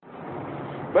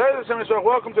But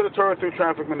welcome to the Torah Through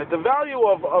Traffic Minute. The value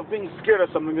of being scared of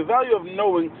something, the value of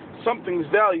knowing something's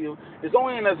value is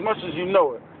only in as much as you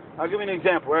know it. I'll give you an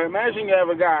example, right? Imagine you have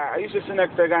a guy, I used to sit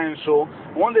next to a guy in shul,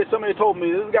 and one day somebody told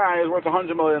me, this guy is worth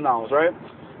 $100 million, right?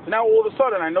 So now all of a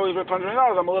sudden, I know he's worth $100 million,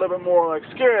 I'm a little bit more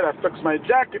scared, I fix my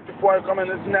jacket before I come in,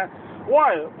 this and that.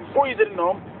 Why? Before you didn't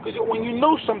know him, because when you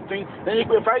know something, then you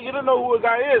didn't know who a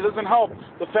guy is, it doesn't help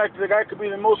the fact that the guy could be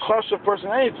the most chashuv person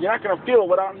in anything. You're not going to feel it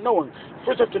without knowing.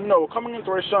 First you have to know. Coming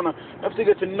into Rosh Hashanah, you have to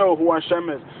get to know who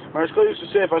Hashem is. My Shkoh used to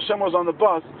say, if Hashem was on the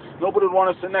bus, nobody would want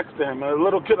to sit next to him. A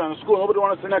little kid on the school, nobody would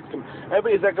want to sit next to him.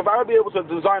 Everybody's like, if I would be able to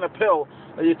design a pill,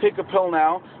 you take a pill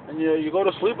now, and you go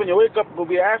to sleep, and you wake up, it will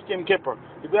be after Yom Kippur.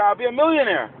 I'll be a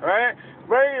millionaire, right?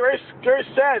 Very, very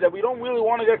sad that we don't really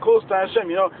want to get close to Hashem.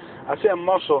 You know, I say a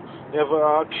mashal, you have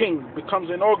a king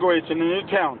inaugurates in a new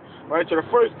town, right? So the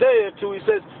first day or two, he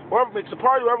says, whoever makes a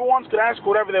party, whoever wants could ask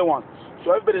whatever they want.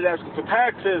 So everybody's asking for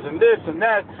taxes and this and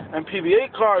that and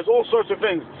PBA cars, all sorts of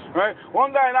things, right?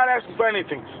 One guy not asking for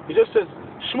anything. He just says,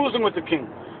 schmoozing with the king.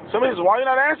 Somebody says, why are you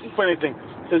not asking for anything?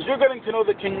 He says, you're getting to know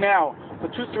the king now for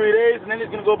 2-3 days, and then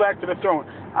he's going to go back to the throne.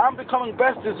 I'm becoming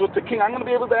besties with the king. I'm going to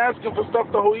be able to ask him for stuff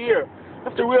the whole year. You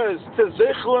have to realize, it says,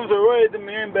 we're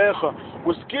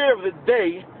scared of the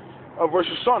day of Rosh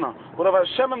Hashanah. But of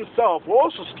Hashem himself, we're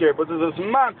also scared. But there's this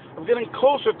man of getting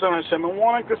closer to Hashem and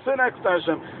wanting to sit next to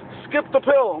Hashem. Skip the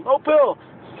pill. No pill.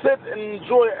 Sit and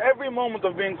enjoy every moment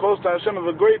of being close to Hashem. Have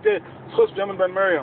a great day.